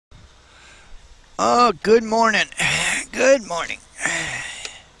Oh, good morning. Good morning.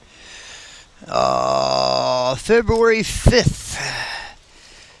 February 5th.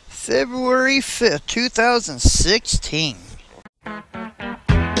 February 5th, 2016.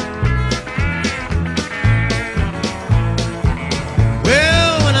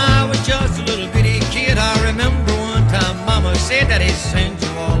 Well, when I was just a little bitty kid, I remember one time Mama said that he'd send you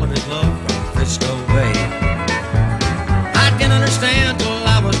all of his love from Frisco Bay. I didn't understand till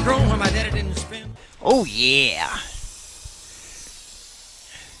I was grown when my daddy didn't spend. Oh, yeah.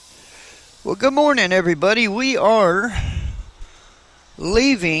 Well, good morning, everybody. We are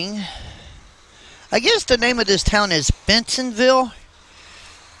leaving. I guess the name of this town is Bensonville.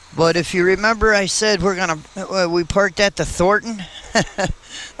 But if you remember, I said we parked at the Thornton.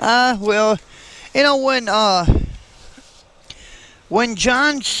 Well, you know, when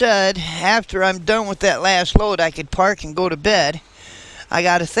John said after I'm done with that last load I could park and go to bed, I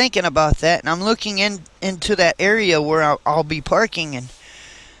got to thinking about that, and I'm looking into that area where I'll be parking and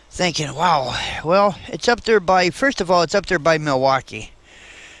thinking, wow, well, it's up there by, first of all, it's up there by Milwaukee.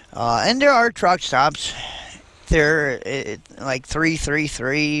 And there are truck stops there, like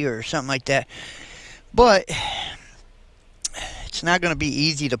 333 or something like that. But it's not going to be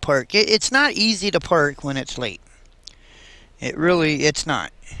easy to park. It's not easy to park when it's late. It's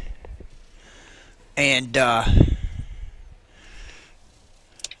not. And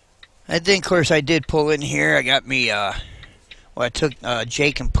I think, of course, I did pull in here. I got me, I took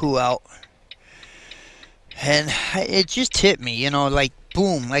Jake and Pooh out. And it just hit me, you know, like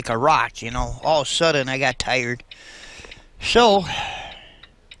boom, like a rock, you know. All of a sudden, I got tired. So,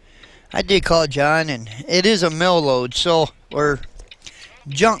 I did call John, and it is a mail load, so, or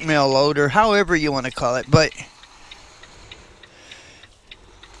junk mail load, or however you want to call it. But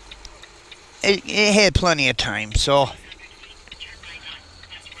it had plenty of time, so.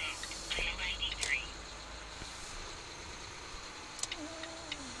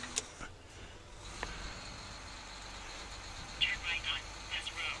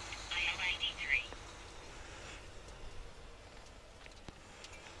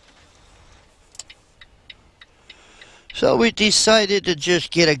 So we decided to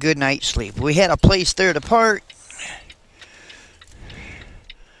just get a good night's sleep. We had a place there to park.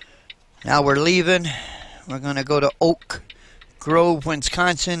 Now we're leaving. We're going to go to Oak Grove,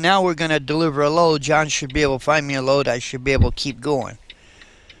 Wisconsin. Now we're going to deliver a load. John should be able to find me a load. I should be able to keep going.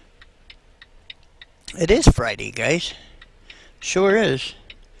 It is Friday, guys. Sure is.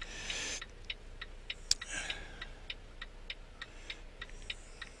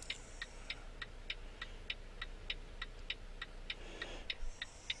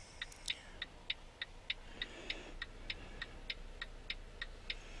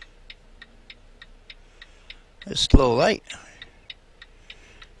 A slow light.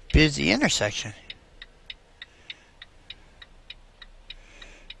 Busy intersection.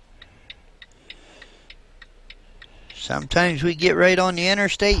 Sometimes we get right on the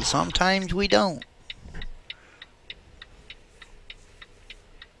interstate, sometimes we don't.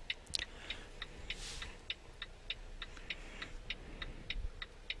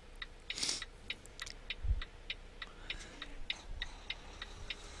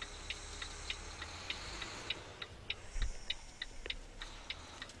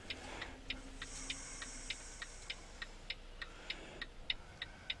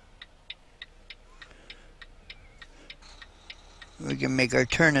 We can make our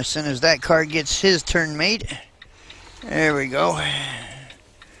turn as soon as that car gets his turn made. There we go.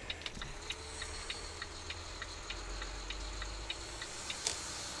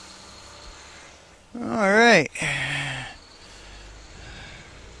 All right.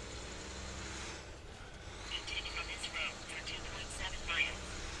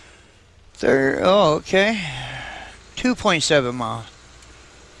 Oh, okay. 2.7 miles.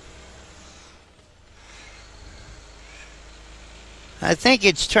 I think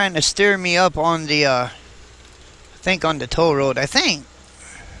it's trying to steer me up on the, on the toll road, I think.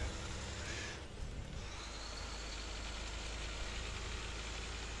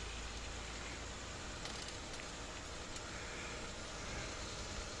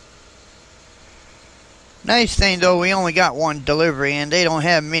 Nice thing, though, we only got one delivery, and they don't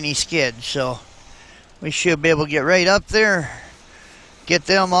have many skids, so we should be able to get right up there, get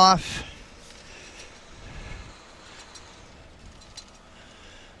them off.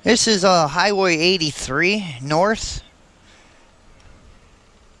 This is Highway 83 north.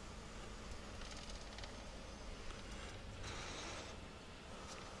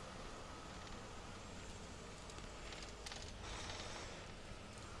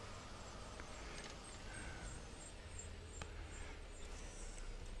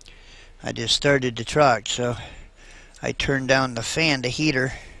 I just started the truck, so I turned down the fan, the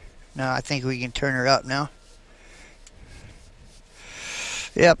heater. Now I think we can turn her up now.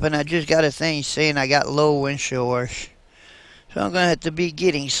 Yep, and I just got a thing saying I got low windshield wash. So I'm going to have to be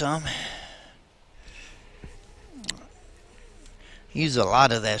getting some. Use a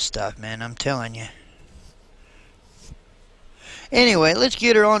lot of that stuff, man, I'm telling you. Anyway, let's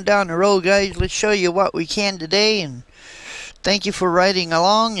get her on down the road, guys. Let's show you what we can today. And thank you for riding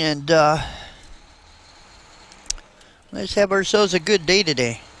along. And let's have ourselves a good day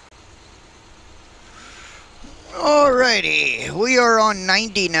today. Alrighty, we are on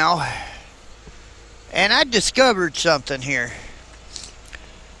 90 now, and I discovered something here,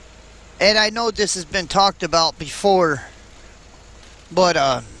 and I know this has been talked about before,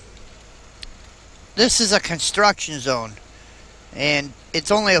 but this is a construction zone, and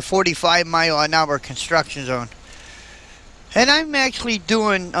it's only a 45-mile-an-hour construction zone, and I'm actually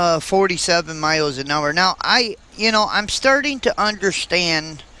doing 47 miles an hour. Now, I'm starting to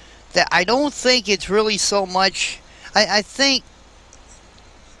understand that I don't think it's really so much. I think,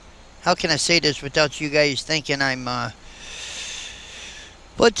 how can I say this without you guys thinking I'm,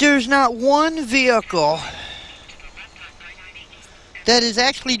 but there's not one vehicle that is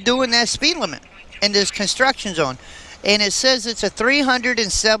actually doing that speed limit in this construction zone. And it says it's a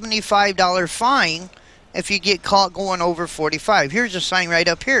 $375 fine if you get caught going over 45. Here's a sign right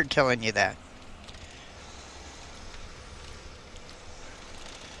up here telling you that.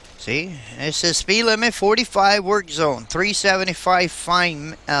 See, it says speed limit 45, work zone, 375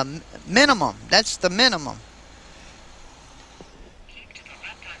 fine minimum. That's the minimum.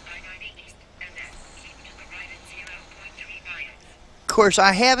 Of course,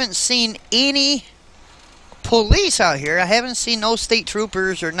 I haven't seen any police out here. I haven't seen no state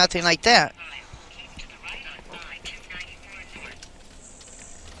troopers or nothing like that.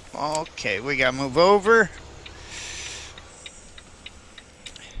 Okay, we gotta move over.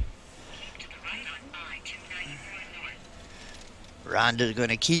 Rhonda's going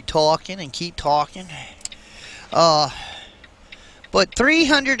to keep talking and keep talking. But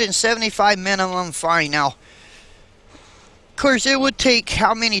 375 minimum fine. Now, of course, it would take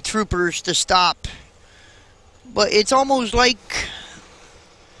how many troopers to stop? But it's almost like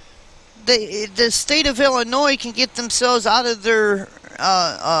the state of Illinois can get themselves out of their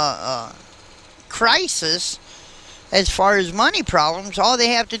crisis as far as money problems. All they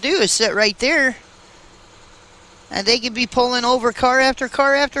have to do is sit right there, and they could be pulling over car after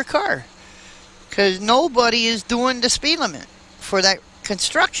car after car. Because nobody is doing the speed limit for that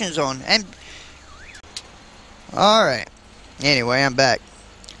construction zone. And alright. Anyway, I'm back.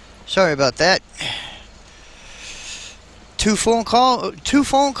 Sorry about that. Two phone calls.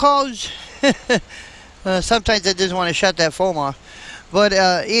 Sometimes I just want to shut that phone off. But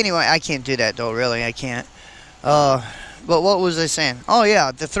anyway, I can't do that though, really. I can't. But what was I saying? Oh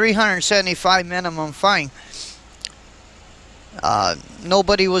yeah, the 375 minimum fine.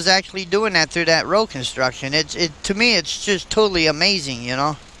 Nobody was actually doing that through that road construction. To me, it's just totally amazing, you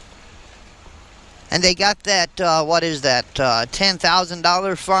know. And they got that, what is that,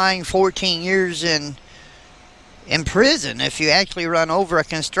 $10,000 fine, 14 years in prison if you actually run over a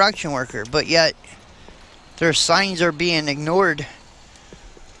construction worker. But yet, their signs are being ignored.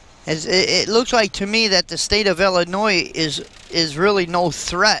 It looks like to me that the state of Illinois is really no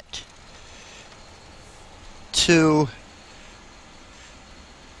threat to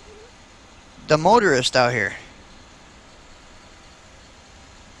the motorist out here.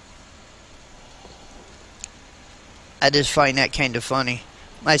 I just find that kind of funny.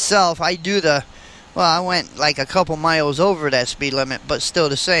 Myself, I went like a couple miles over that speed limit, but still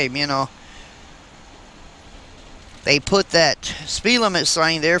the same, you know. They put that speed limit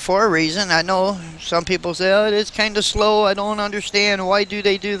sign there for a reason. I know some people say, oh, it's kind of slow. I don't understand. Why do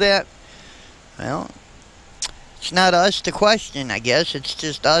they do that? Well, it's not us to question, I guess. It's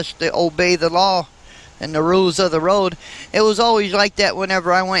just us to obey the law and the rules of the road. It was always like that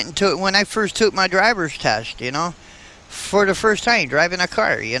whenever I when I first took my driver's test, you know. For the first time driving a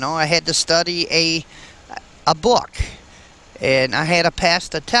car, you know, I had to study a book. And I had to pass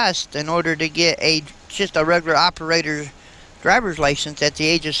the test in order to get just a regular operator's driver's license at the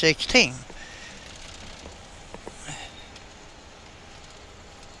age of 16.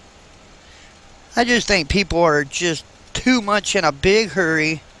 I just think people are just too much in a big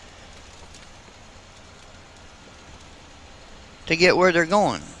hurry to get where they're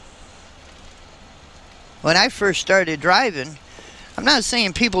going. When I first started driving, I'm not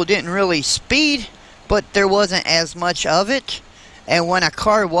saying people didn't really speed, but there wasn't as much of it. And when a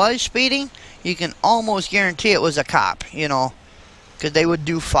car was speeding, you can almost guarantee it was a cop, you know. because they would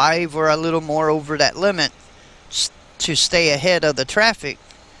do 5 or a little more over that limit to stay ahead of the traffic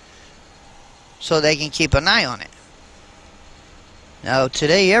so they can keep an eye on it. Now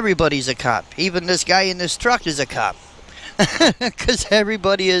today everybody's a cop. Even this guy in this truck is a cop. Because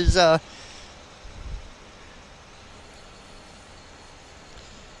everybody is I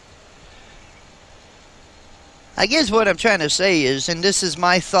guess what I'm trying to say is, and this is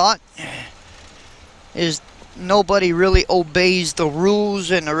my thought, is nobody really obeys the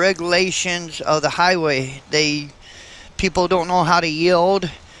rules and the regulations of the highway. People don't know how to yield.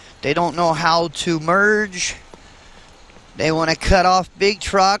 They don't know how to merge. They want to cut off big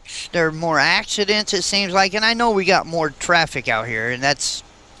trucks. There are more accidents, it seems like. And I know we got more traffic out here, and that's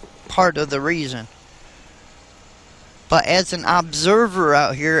part of the reason. But as an observer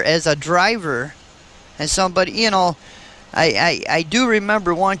out here, as a driver, and somebody, you know, I do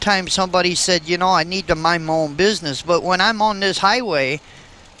remember one time somebody said, you know, I need to mind my own business. But when I'm on this highway,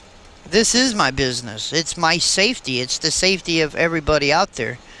 this is my business. It's my safety. It's the safety of everybody out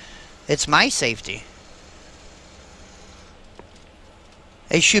there. It's my safety.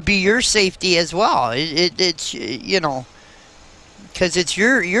 It should be your safety as well. It's, you know, because it's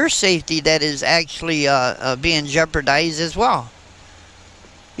your safety that is actually being jeopardized as well.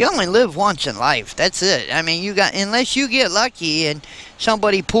 You only live once in life. That's it. I mean, unless you get lucky and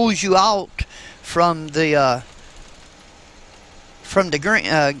somebody pulls you out from the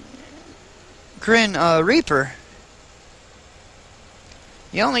Grim Reaper.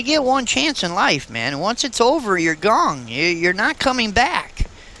 You only get one chance in life, man. Once it's over, you're gone. You're not coming back.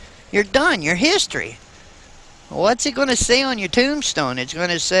 You're done. You're history. What's it going to say on your tombstone? It's going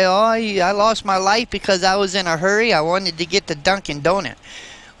to say, oh, I lost my life because I was in a hurry. I wanted to get the Dunkin' Donut.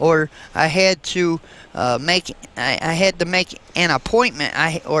 Or I had to make an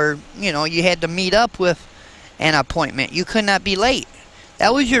appointment. Or, you know, you had to meet up with an appointment. You could not be late.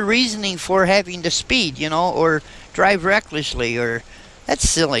 That was your reasoning for having to speed, you know, or drive recklessly, or that's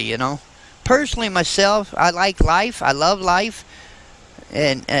silly, you know. Personally, myself, I like life. I love life,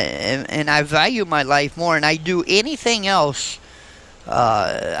 and I value my life more than I do anything else.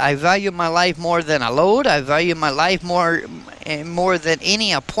 I value my life more than a load. I value my life more than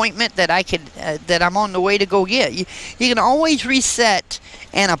any appointment that I could that I'm on the way to go get. You can always reset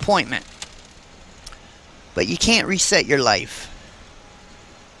an appointment, but you can't reset your life.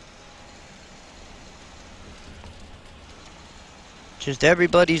 Just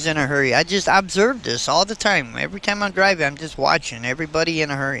everybody's in a hurry. I just observe this all the time. Every time I'm driving, I'm just watching everybody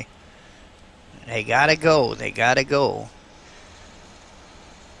in a hurry. They gotta go. They gotta go.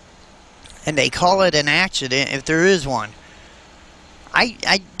 And they call it an accident if there is one.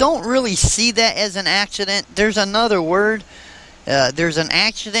 I don't really see that as an accident. There's another word. There's an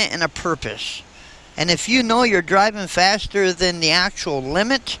accident and a purpose. And if you know you're driving faster than the actual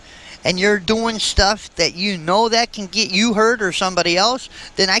limit, and you're doing stuff that you know that can get you hurt or somebody else,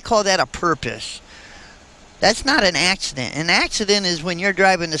 then I call that a purpose. That's not an accident. An accident is when you're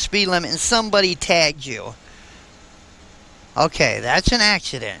driving the speed limit and somebody tagged you. Okay, that's an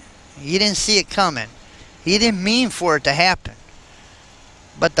accident. You didn't see it coming. You didn't mean for it to happen.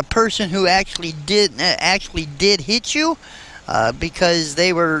 But the person who actually did hit you because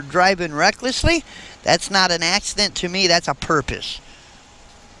they were driving recklessly, that's not an accident to me. That's a purpose.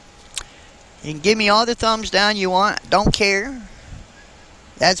 You can give me all the thumbs down you want. Don't care.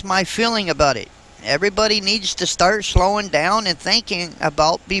 That's my feeling about it. Everybody needs to start slowing down and thinking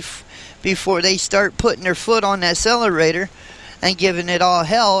about before they start putting their foot on that accelerator and giving it all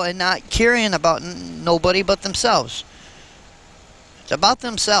hell and not caring about nobody but themselves. It's about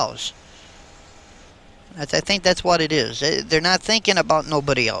themselves. I think that's what it is. They're not thinking about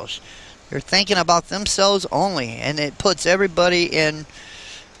nobody else. They're thinking about themselves only, and it puts everybody in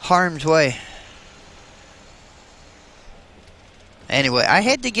harm's way. Anyway, I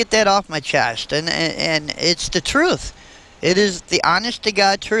had to get that off my chest, and it's the truth. It is the honest to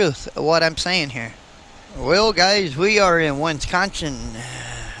God truth of what I'm saying here. Well, guys, we are in Wisconsin.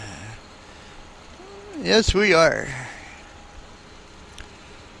 Yes, we are.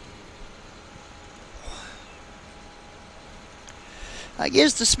 I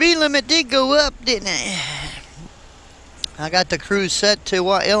guess the speed limit did go up, didn't it? I got the cruise set to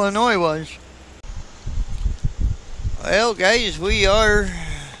what Illinois was. Well, guys, we are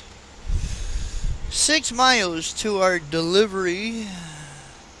 6 miles to our delivery.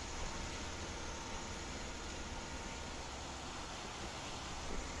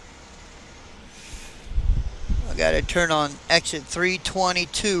 I gotta turn on exit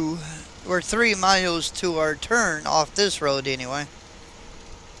 322. We're 3 miles to our turn off this road anyway.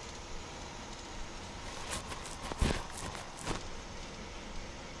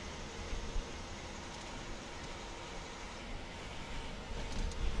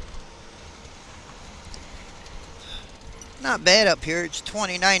 Not bad up here. It's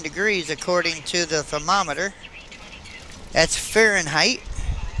 29 degrees according to the thermometer. That's Fahrenheit.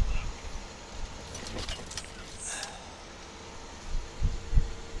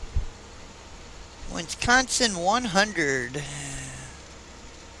 Wisconsin 100.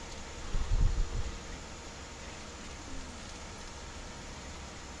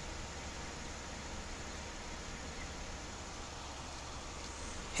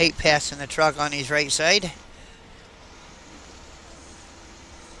 Hate passing the truck on his right side.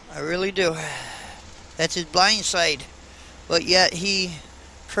 I really do. That's his blind side. But yet he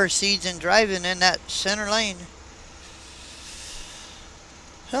proceeds in driving in that center lane.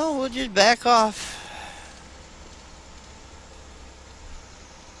 So we'll just back off.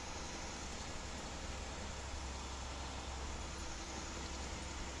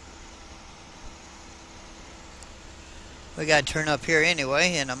 We gotta turn up here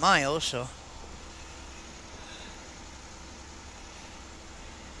anyway in a mile, so.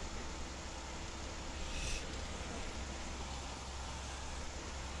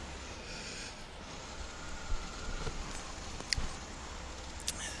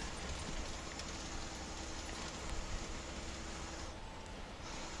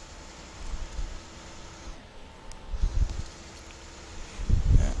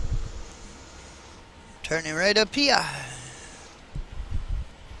 Turning right up here.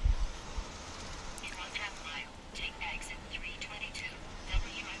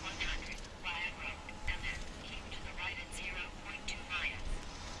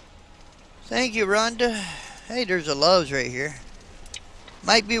 Thank you, Rhonda. Hey, there's a Love's right here.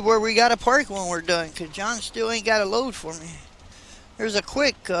 Might be where we gotta park when we're done, because John still ain't got a load for me. There's a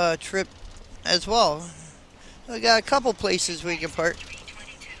quick trip as well. We got a couple places we can park.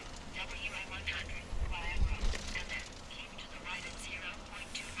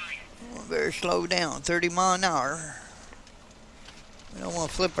 We better slow down, 30 miles an hour. We don't want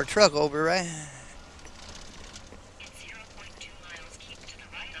to flip our truck over, right?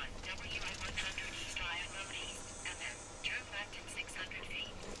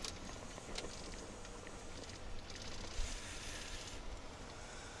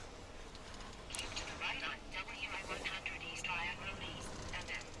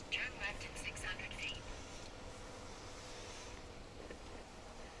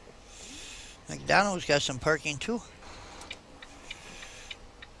 McDonald's got some parking too.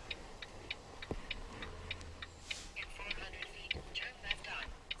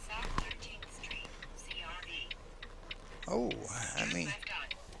 Oh, that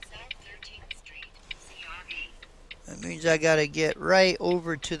means I gotta get right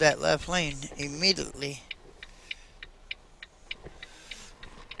over to that left lane immediately.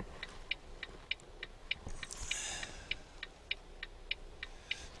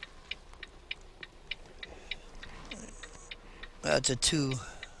 That's a 2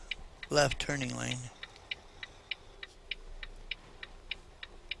 left turning lane.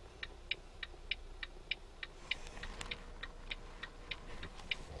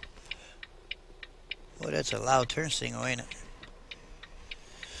 Boy, that's a loud turn signal, ain't it?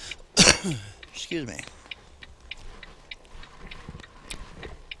 Excuse me. I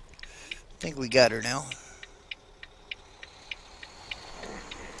think we got her now.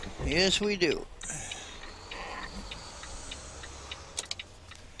 Yes, we do.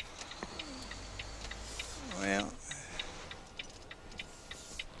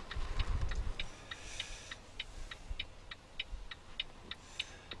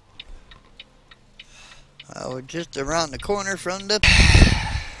 Well, we're just around the corner from the...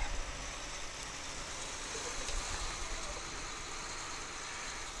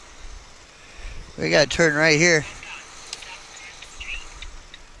 We gotta turn right here.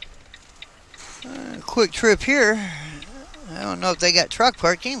 Quick trip here. I don't know if they got truck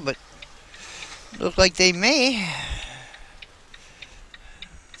parking, but looks like they may.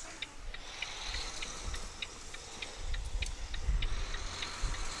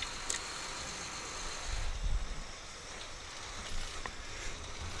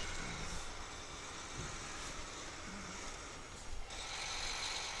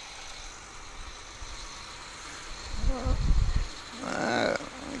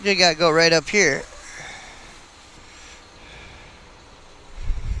 You gotta go right up here.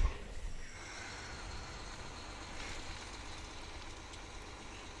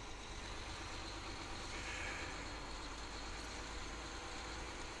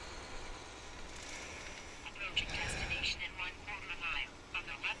 Approaching destination in 1/4 mile on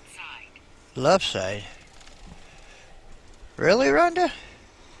the left side. Left side. Really, Rhonda?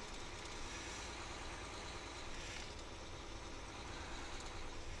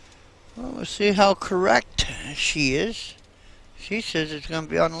 Well, let's see how correct she is. She says it's going to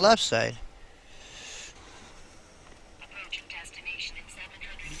be on the left side. Approaching destination in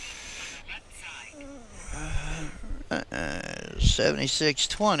 700 feet on the left side.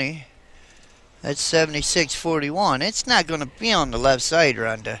 7620. That's 7641. It's not going to be on the left side,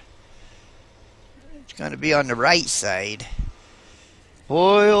 Rhonda. It's going to be on the right side.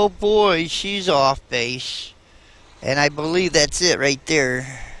 Boy, oh boy, she's off base. And I believe that's it right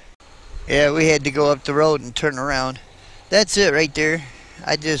there. Yeah, we had to go up the road and turn around. That's it right there.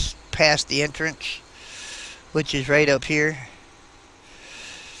 I just passed the entrance, which is right up here.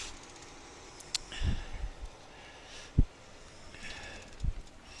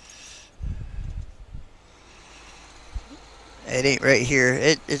 It ain't right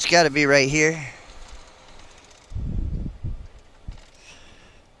here. It's got to be right here.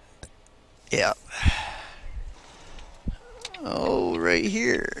 Yeah. Oh, right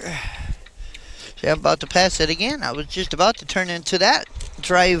here. See, I'm about to pass it again. I was just about to turn into that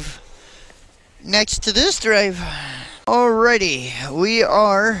drive next to this drive. Alrighty, we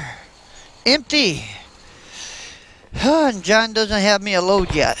are empty. And John doesn't have me a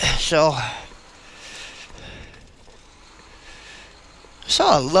load yet, so I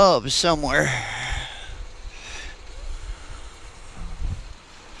saw a love somewhere.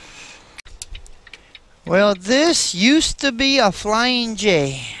 Well, this used to be a Flying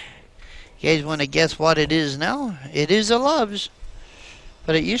J. You guys want to guess what it is now? It is a Love's,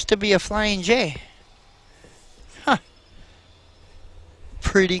 but it used to be a Flying J. Huh.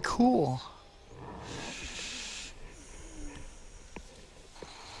 Pretty cool.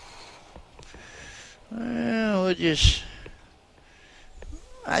 Well, I just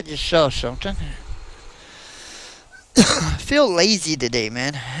saw something. I feel lazy today,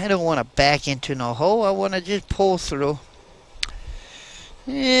 man. I don't want to back into no hole. I want to just pull through.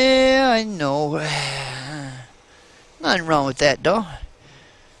 Yeah, I know. Nothing wrong with that, though.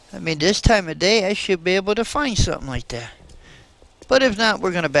 I mean, this time of day, I should be able to find something like that. But if not,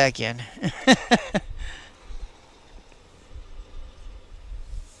 we're going to back in.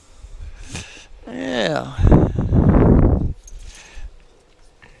 Yeah.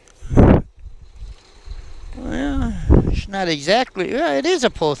 Well, it's not exactly. Yeah, it is a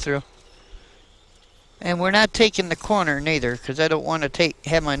pull through. And we're not taking the corner neither, because I don't want to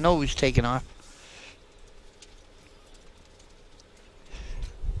have my nose taken off.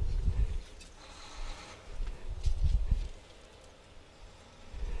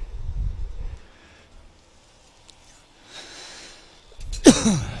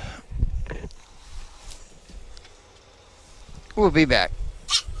 We'll be back.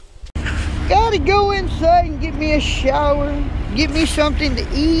 Gotta go inside and get me a shower, get me something to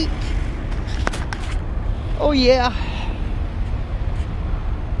eat. Oh yeah.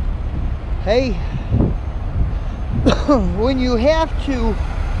 Hey, when you have to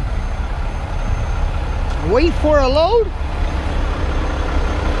wait for a load,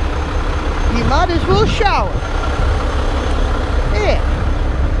 you might as well shower. Yeah.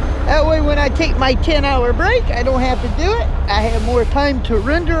 That way when I take my 10-hour break, I don't have to do it. I have more time to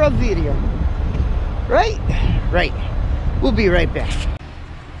render a video. Right? Right. We'll be right back.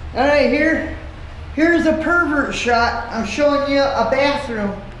 Alright, here's a pervert shot. I'm showing you a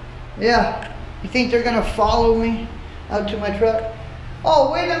bathroom. Yeah. You think they're gonna follow me out to my truck?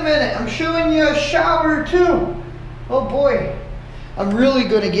 Oh, wait a minute. I'm showing you a shower too. Oh boy. I'm really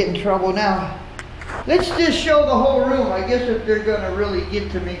gonna get in trouble now. Let's just show the whole room. I guess if they're gonna really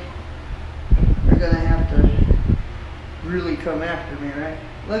get to me, they're gonna have to really come after me, right?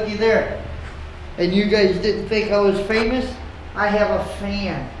 Looky there. And you guys didn't think I was famous? I have a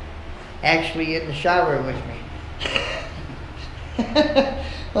fan actually in the shower with me.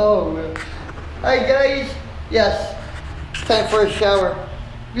 Oh, man. Hi guys. Yes, time for a shower.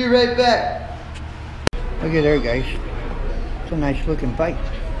 Be right back. Look at there, guys. It's a nice looking bike.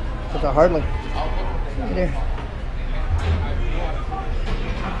 It's a Harley. Look at there.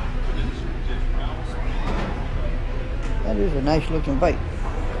 That is a nice looking bike.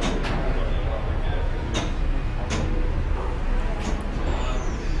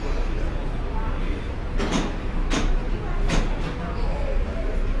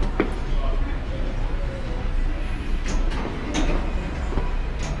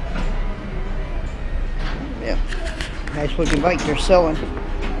 Yeah, nice looking bike they're selling.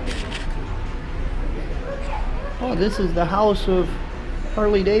 Oh, this is the house of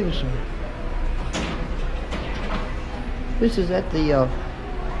Harley Davidson. This is at the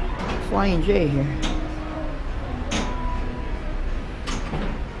Flying J here.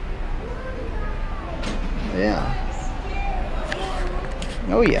 Yeah.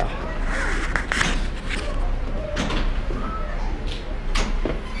 Oh yeah.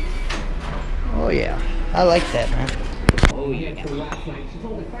 I like that, man. Oh, yeah. Last night, she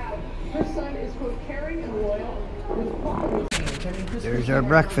told the crowd her son is, quote, caring and loyal with quality. There's our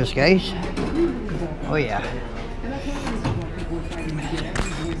breakfast, guys. Oh, yeah.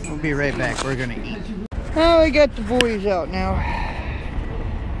 We'll be right back. We're gonna eat. Oh, we got the boys out now.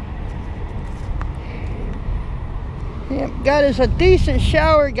 Yep, got us a decent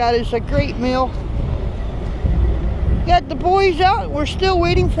shower, got us a great meal. Got the boys out. We're still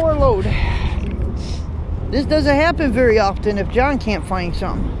waiting for a load. This doesn't happen very often if John can't find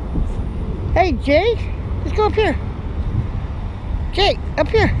something. Hey, Jake, let's go up here. Jake, up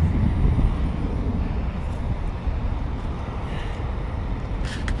here.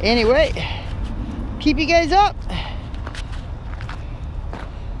 Anyway, keep you guys up.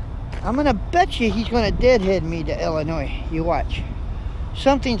 I'm gonna bet you he's gonna deadhead me to Illinois. You watch.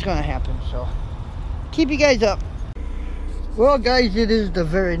 Something's gonna happen, so keep you guys up. Well, guys, it is the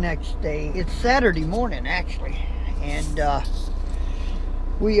very next day. It's Saturday morning, actually, and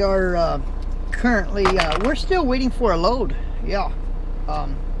we are currently we're still waiting for a load. Yeah.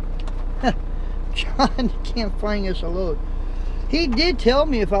 John can't find us a load. He did tell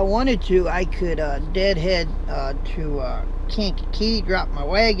me if I wanted to, I could deadhead to Kankakee, drop my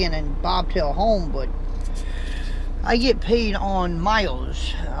wagon, and bobtail home, but I get paid on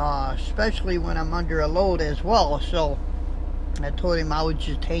miles, especially when I'm under a load as well. So I told him I would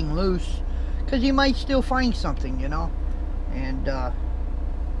just hang loose, because he might still find something, you know. And so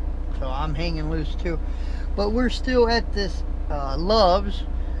I'm hanging loose too. But we're still at this Love's,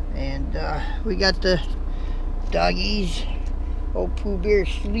 and we got the doggies. Old Pooh Bear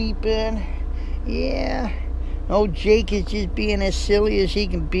sleeping. Yeah. Old Jake is just being as silly as he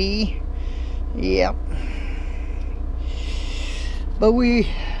can be. Yep. But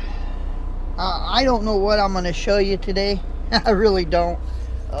I don't know what I'm going to show you today. I really don't.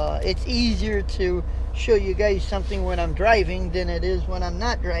 It's easier to show you guys something when I'm driving than it is when I'm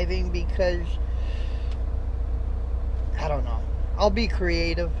not driving, because I don't know. I'll be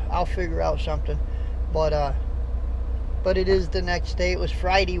creative. I'll figure out something. But it is the next day. It was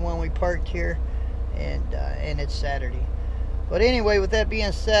Friday when we parked here, and it's Saturday. But anyway, with that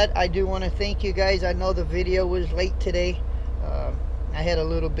being said, I do want to thank you guys. I know the video was late today. I had a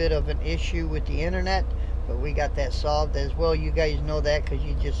little bit of an issue with the internet, but we got that solved as well. You guys know that because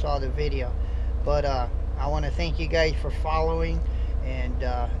you just saw the video. But I want to thank you guys for following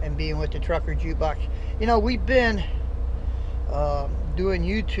and being with the Trucker Jukebox. You know, we've been doing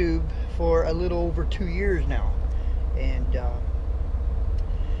YouTube for a little over 2 years now. And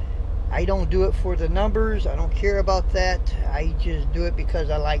I don't do it for the numbers. I don't care about that. I just do it because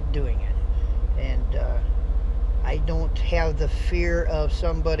I like doing it. And I don't have the fear of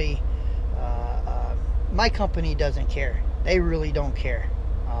somebody. My company doesn't care. They really don't care.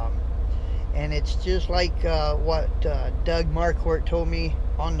 And it's just like what Doug Marquardt told me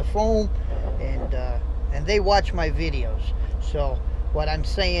on the phone. And they watch my videos. So what I'm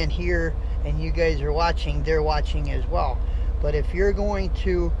saying here, and you guys are watching, they're watching as well. But if you're going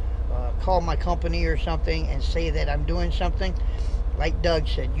to call my company or something and say that I'm doing something, like Doug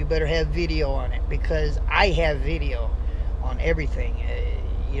said, you better have video on it, because I have video on everything.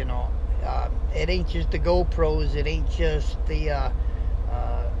 You know, it ain't just the GoPros, it ain't just the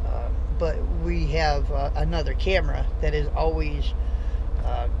but we have another camera that is always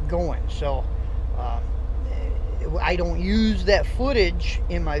going. So I don't use that footage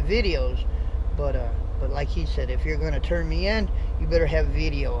in my videos, but like he said, if you're going to turn me in, you better have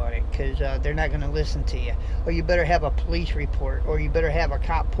video on it, because they're not going to listen to you. Or you better have a police report, or you better have a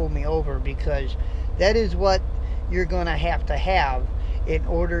cop pull me over, because that is what you're going to have in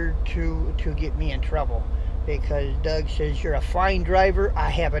order to get me in trouble. Because Doug says you're a fine driver, I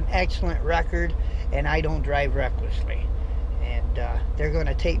have an excellent record, and I don't drive recklessly. And they're going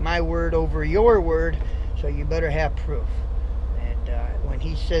to take my word over your word, so you better have proof. And when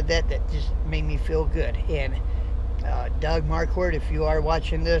he said that, that just made me feel good. And Doug Marquardt, if you are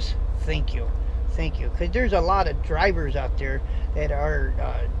watching this, thank you. Thank you. Because there's a lot of drivers out there that are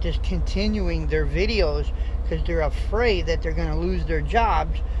just continuing their videos because they're afraid that they're going to lose their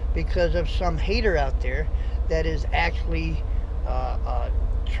jobs because of some hater out there that is actually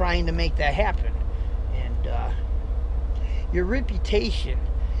trying to make that happen. And your reputation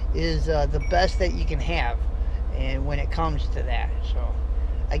is the best that you can have, and when it comes to that. So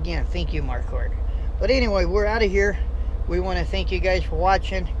again, thank you, Marquardt. But anyway, we're out of here. We want to thank you guys for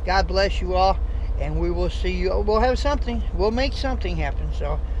watching. God bless you all, and we will see you. We'll have something, we'll make something happen.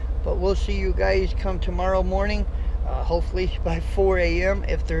 So but we'll see you guys come tomorrow morning, hopefully by 4 a.m.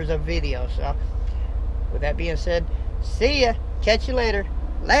 if there's a video. So with that being said, see ya, catch you later.